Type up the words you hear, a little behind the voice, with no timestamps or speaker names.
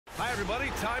Hi, everybody.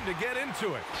 Time to get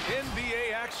into it.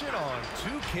 NBA action on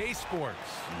 2K Sports.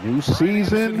 New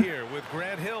season. Here with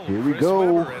Grant Hill, here we Chris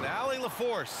go. Webber, and Allie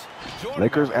LaForce.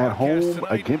 Lakers at home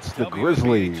against the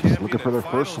Grizzlies, looking for their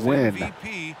first win.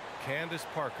 MVP, Candace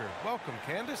Parker. Welcome,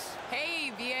 Candace. Hey,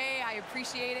 VA. I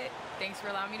appreciate it. Thanks for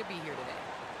allowing me to be here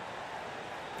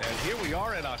today. And here we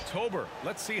are in October.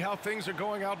 Let's see how things are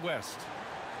going out west.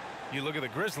 You look at the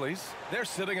Grizzlies, they're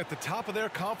sitting at the top of their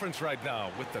conference right now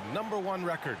with the #1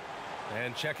 record.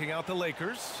 And checking out the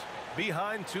Lakers,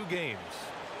 behind 2 games.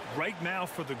 Right now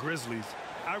for the Grizzlies,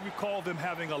 I recall them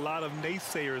having a lot of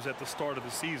naysayers at the start of the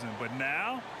season, but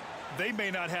now they may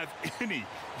not have any.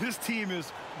 This team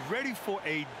is ready for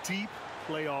a deep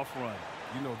playoff run.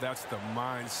 You know, that's the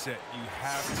mindset you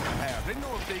have to have. They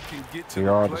know if they can get to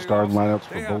Here are the starting lineups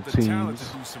for they both have the talent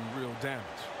teams. to do some real damage.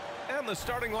 And the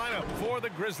starting lineup for the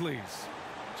Grizzlies.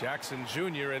 Jackson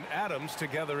Jr. and Adams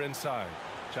together inside.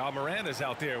 Ja Morant is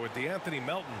out there with D'Anthony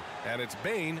Melton. And it's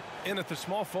Bane in at the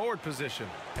small forward position.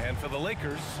 And for the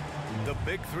Lakers, the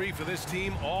big 3 for this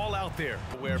team all out there.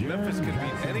 Where Memphis can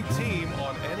beat any team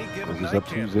on any given night. Up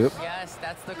 2-zip. Yes,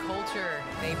 that's the culture.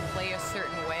 They play a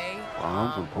certain way.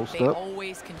 Post they up.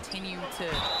 always continue to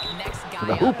next guy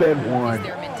The up. hoop and one. Is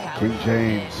their mentality. King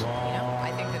James. And,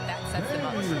 I think that sets them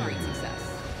up for great success.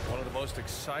 One of the most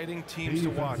exciting teams to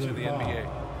watch in the NBA.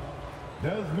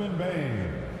 Desmond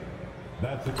Bane.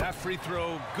 That free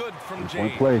throw good from One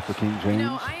James. play for King James. You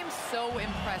know, I am so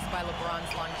impressed by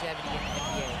LeBron's longevity in the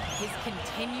NBA. His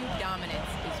continued dominance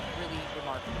is really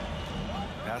remarkable.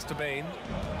 Pass to Bane.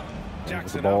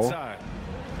 Jackson ball. outside.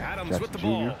 Adams Jackson with the Jr.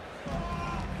 ball.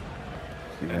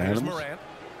 And here's Adams. Morant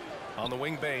on the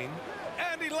wing. Bane.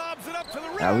 And he lobs it up to the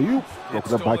rim. Alley-oop. It's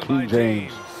Broken up by stolen King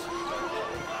James.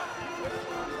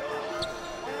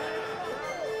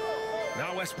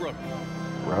 Now Westbrook.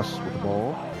 Russ with the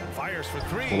ball. Fires for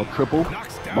 3. Pull up triple.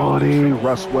 Knocks down Money. the triple.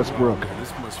 Russ Westbrook.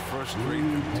 This must frustrate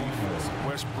the defense.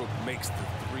 Westbrook makes the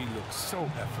 3 look so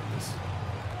effortless.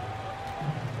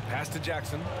 Pass to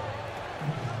Jackson.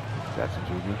 Jackson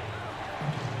Jr.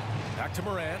 Back to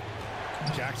Morant.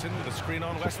 Jackson with a screen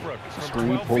on Westbrook. From Screen,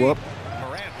 12 pull feet. up.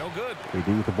 Morant, no good. AD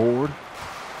with the board.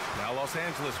 Now Los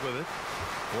Angeles with it.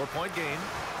 4-point game.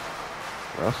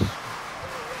 Russ.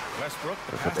 Westbrook.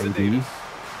 That's Pass up to AD. Davis.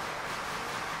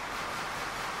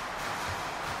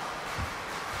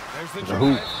 There's the The drive.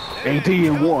 hoop. AD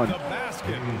in count one. The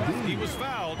basket. He was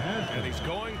fouled, and he's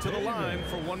going to the line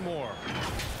for one more.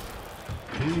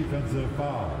 Defensive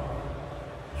foul.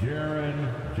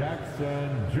 Jaren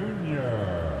Jackson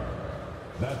Jr.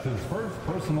 That's his first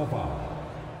personal foul.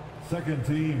 Second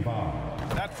team foul.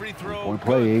 That free throw. Point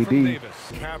play, good AD. from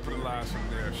Davis. Capitalize from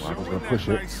there. Rondo's Showing gonna that push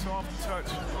it. nice soft touch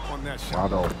on that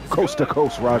shot. Rondo. Coast to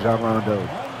coast, Rajon Rondo.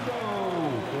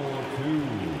 Rondo for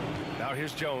 2. Now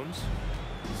here's Jones.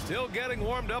 Still getting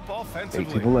warmed up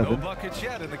offensively. 18-11. No buckets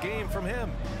yet in the game from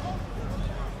him.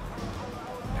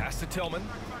 Pass to Tillman.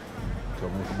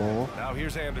 Tillman with the ball. Now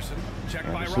here's Anderson. Checked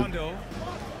by Anderson. Rondo.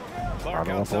 Clark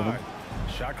Rondo up on outside. him.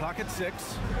 Shot clock at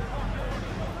 6.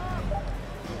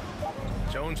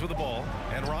 Jones with the ball.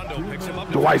 And Rondo picks him up.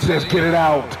 Dwight says, get it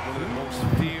out. One of the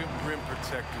most feared rim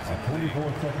protectors in the league.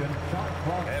 24-second shot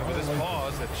clock. And with this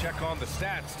pause, a check on the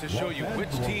stats to show you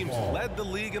which teams led the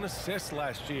league in assists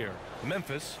last year.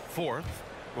 Memphis, 4th.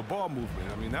 But ball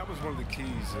movement, I mean, that was one of the keys,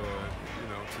 you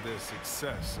know, to their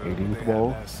success AD they with had the ball.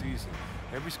 last season.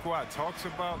 Every squad talks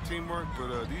about teamwork,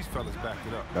 but these fellas backed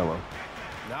it up. Melo.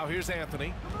 Now here's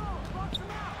Anthony.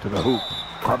 To the hoop.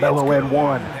 Carmelo and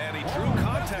 1. And he drew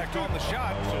contact on the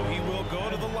shot, so he will go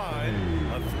to the line.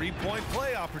 A 3-point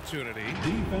play opportunity.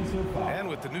 Defensive foul. And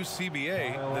with the new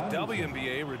CBA, the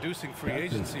WNBA reducing free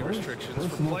agency restrictions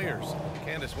for players.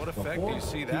 Candace, what effect do you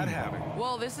see that having?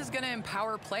 Well, this is going to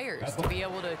empower players to be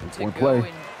able to One go play.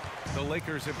 and The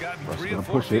Lakers have gotten Russ 3 gonna or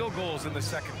 4 push it. field goals in the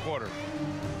second quarter.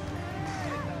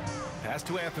 Pass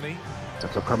to Anthony.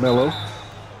 That's a Carmelo. And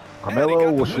he Carmelo got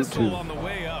the will shoot whistle 2. on the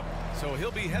way up, so he'll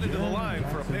be headed to the line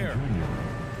for a pair.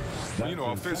 You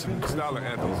know, offensive style of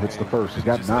Anthony's Hits the game first. He's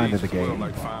got just 9 in ages the game. well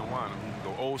like fine wine. You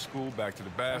can go old school, back to the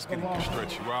basket, he can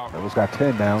stretch you out. Melo's got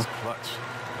 10 now. It's clutch.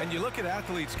 And you look at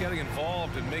athletes getting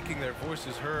involved and making their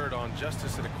voices heard on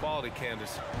justice and equality,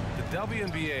 Candace. The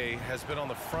WNBA has been on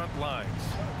the front lines.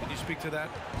 Can you speak to that?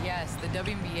 yes, the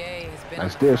WNBA has been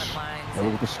Nice on the dish. front lines. Melo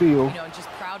with the steal. You know, just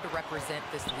proud to represent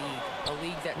this league, a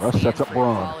league that Russ stands sets up for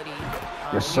Bron. equality.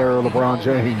 Yes, sir, LeBron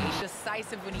James. He's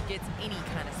decisive when he gets any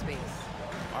kind of space.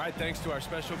 All right, thanks to our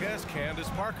special guest, Candace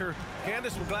Parker.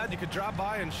 Candace, we're glad you could drop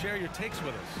by and share your takes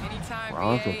with us. Anytime,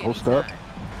 Bron's VA, will post up. anytime.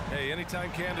 Hey,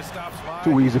 anytime Candace stops by,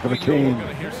 Too easy for the we know King. we're going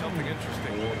to hear something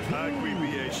interesting. I agree,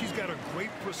 B.A. She's got a great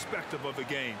perspective of the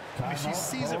game. I mean, she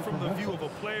sees it from the view of a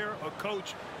player, a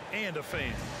coach, and a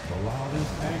fan. The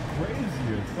loudest and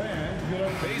craziest fans get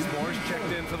up. Bazemore's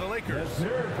checked in for the Lakers.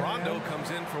 Rondo comes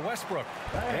in for Westbrook.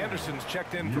 Anderson's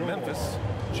checked in for Memphis.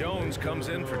 Jones comes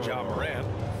in for Ja Morant.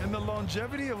 And the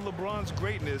longevity of LeBron's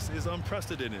greatness is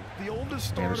unprecedented. The oldest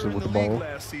starter Anderson in with the the league ball.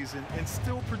 last season and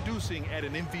still producing at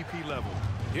an MVP level.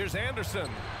 Here's Anderson.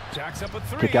 Jacks up a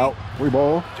three. Kick out. Free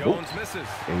ball. Jones misses.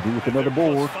 AD with another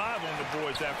board. +5 on the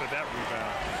boards after that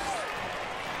rebound.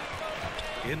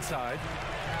 Inside.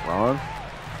 Ron.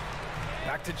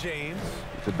 Back to James.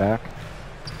 Gets it back.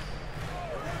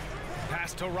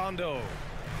 Pass to Rondo.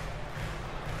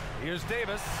 Here's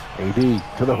Davis. AD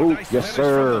to the hoop. Nice Yes, finish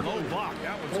sir. from the low block.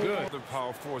 That was good. Other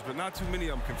power forwards, but not too many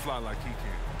of them can fly like he can.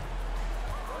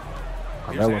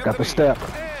 Carmelo got the step.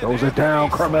 Throws it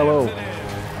down. Carmelo. You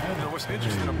know, what's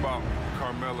interesting about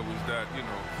Carmelo is that, you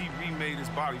know, he remade his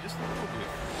body just a little bit.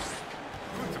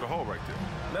 Went to the hole right there.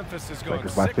 Memphis is going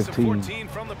Lakers by 6 of 15. 14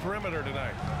 from the perimeter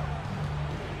tonight.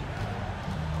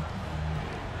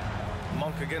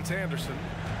 Monk against Anderson.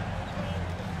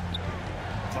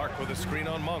 Clark with a screen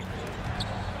on Monk.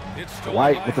 It's stolen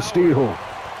White by with the Howard. steal.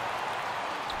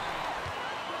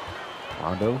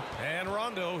 Rondo. And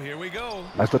Rondo, here we go.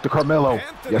 Nice look to Carmelo.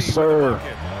 Anthony Yes, with the sir.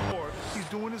 bucket. He's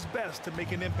doing his best to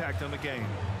make an impact on the game.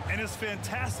 And his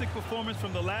fantastic performance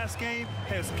from the last game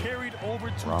has carried over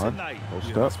to Ron. tonight. Post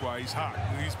Yeah, up. that's why he's hot.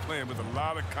 He's playing with a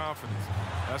lot of confidence.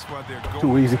 That's why they're going.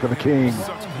 Too easy for the to him with King.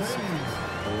 such precision.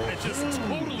 And just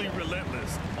totally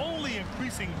relentless, only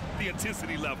increasing the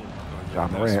intensity level. Ja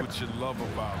That's Morant. what you love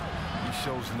about him. He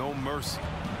shows no mercy,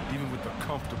 even with a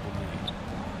comfortable lead.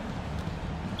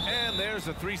 And there's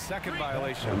a 3-second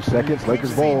violation. 3 seconds. Lakers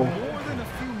We've ball. seen more than a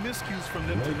few miscues from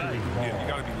them tonight. Yeah, you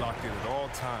got to be locked in at all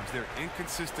times. Their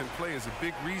inconsistent play is a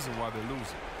big reason why they're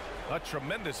losing. A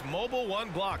tremendous mobile one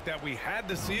block that we had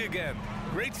to see again.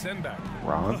 Great send back.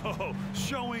 Ron. Oh,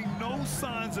 showing no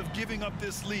signs of giving up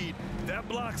this lead. That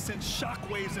block sent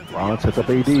shockwaves into Ron the sets up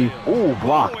opposition AD. sail. Ooh, Oh,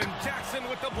 blocked. and Jackson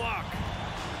with the block.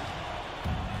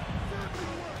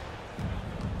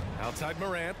 Outside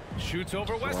Morant. Shoots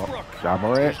over Westbrook. Ja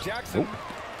Morant. Here's Jackson.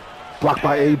 Blocked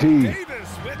by AD. Davis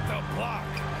with the block.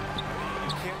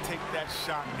 You can't take that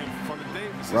shot in front of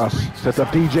Davis. His Russ reach sets is up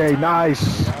DJ.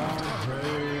 Nice.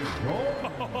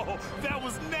 Oh, that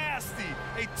was nasty.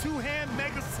 A two-hand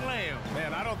mega slam.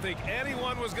 Man, I don't think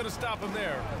anyone was going to stop him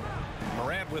there.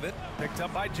 Morant with it. Picked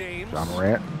up by James. Ja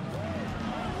Morant.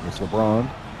 It's LeBron.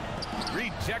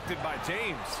 Rejected by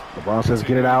James. LeBron says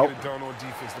get it out. Get it done on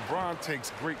defense. LeBron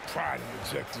takes great pride in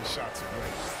rejecting shots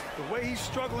away. The way he's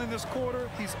struggling this quarter,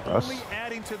 he's Russ. only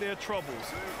adding to their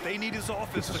troubles. They need his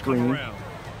offense Gets to a come screen. around.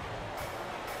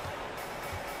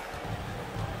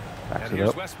 Backs And it here's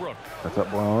up. Westbrook. That's up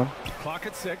Bron. Clock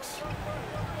at 6.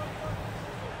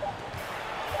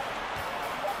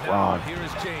 Ron. Now, here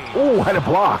is James. Oh, had it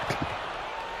blocked.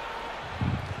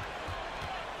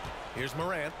 Here's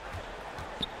Morant.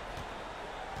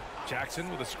 Jackson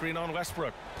with a screen on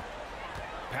Westbrook.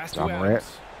 Pass to Ja Adams. Morant.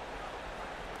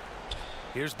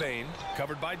 Here's Bane,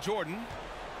 covered by Jordan.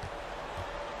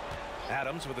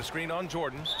 Adams with a screen on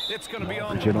Jordan. It's going to be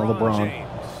on Virgin on LeBron LeBron.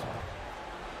 James.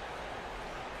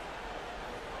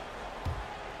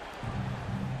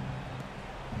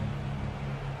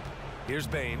 Here's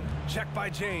Bane, checked by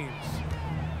James.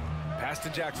 Pass to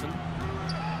Jackson.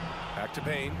 Back to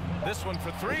Bane. This one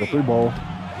for 3. It's a 3 ball.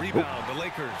 Rebound, the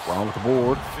Lakers. Ron with the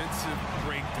board. Defensive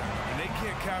breakdown, and they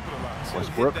can't capitalize. He'll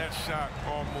Westbrook. hit that shot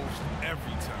almost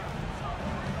every time.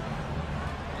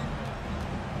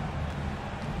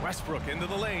 Westbrook into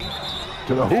the lane.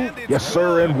 To the And hoop. it's Yes,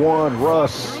 sir, and good. one.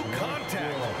 Russ. Through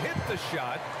contact, hit the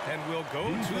shot, and will go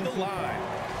to the line.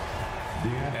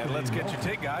 And let's get your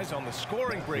take, guys, on the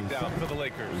scoring breakdown for the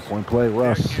Lakers. 3-point play,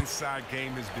 Russ. Their inside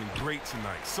game has been great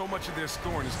tonight. So much of their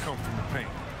scoring has come from the paint.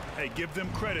 Hey, give them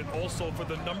credit also for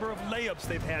the number of layups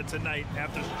they've had tonight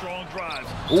after strong drives.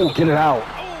 Ooh, get it out.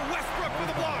 Oh, Westbrook with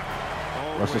a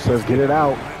block. Russell says get it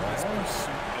out. Relentless pursuit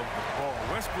of the ball.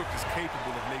 Westbrook is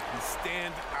capable of making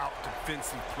stand-out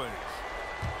defensive plays.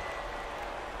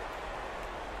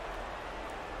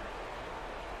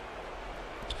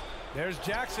 There's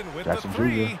Jackson with Jackson the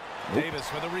 3. Jr. Davis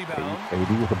with a rebound.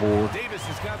 AD with the board. Davis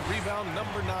has got rebound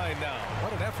number 9 now.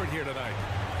 What an effort here tonight.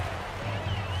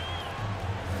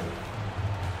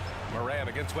 Morant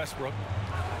against Westbrook.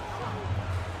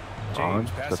 James On,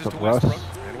 passes sets to up Russ.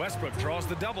 Westbrook. And Westbrook draws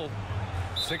the double.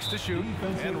 6 to shoot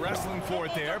and wrestling for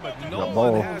it there, but no Jump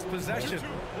one ball. has possession.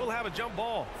 We'll have a jump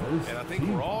ball. And I think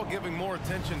we're all giving more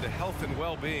attention to health and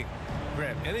well-being.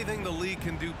 Grant, anything the league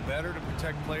can do better to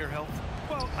protect player health?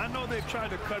 Well, I know they've tried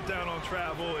to cut down on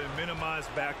travel and minimize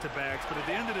back-to-backs, but at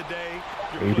the end of the day,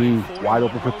 you're playing 41 wide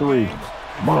open for road 3. games.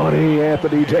 Money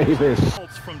Anthony Davis.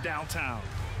 From downtown.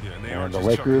 Yeah, and they And aren't the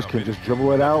just chucking Lakers up can any- just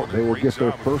dribble it out. They will Great get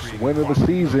their job of first creating win of the quality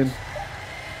season.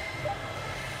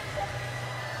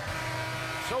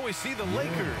 So we see the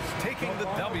Lakers taking the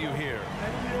W here.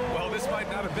 Well, this might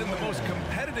not have been the most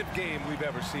competitive game we've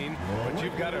ever seen, but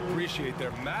you've got to appreciate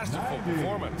their masterful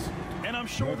performance. And I'm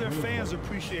sure their fans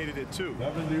appreciated it too.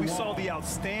 We saw the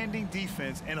outstanding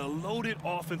defense and a loaded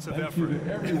offensive effort.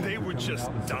 They were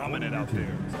just dominant out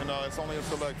there. And it's only a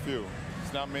select few.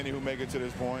 It's not many who make it to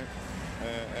this point.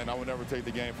 And I would never take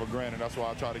the game for granted. That's why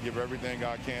I try to give everything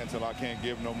I can till I can't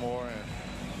give no more.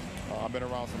 And I've been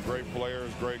around some great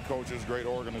players, great coaches, great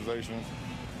organizations.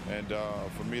 And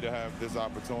for me to have this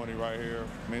opportunity right here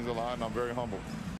means a lot, and I'm very humble.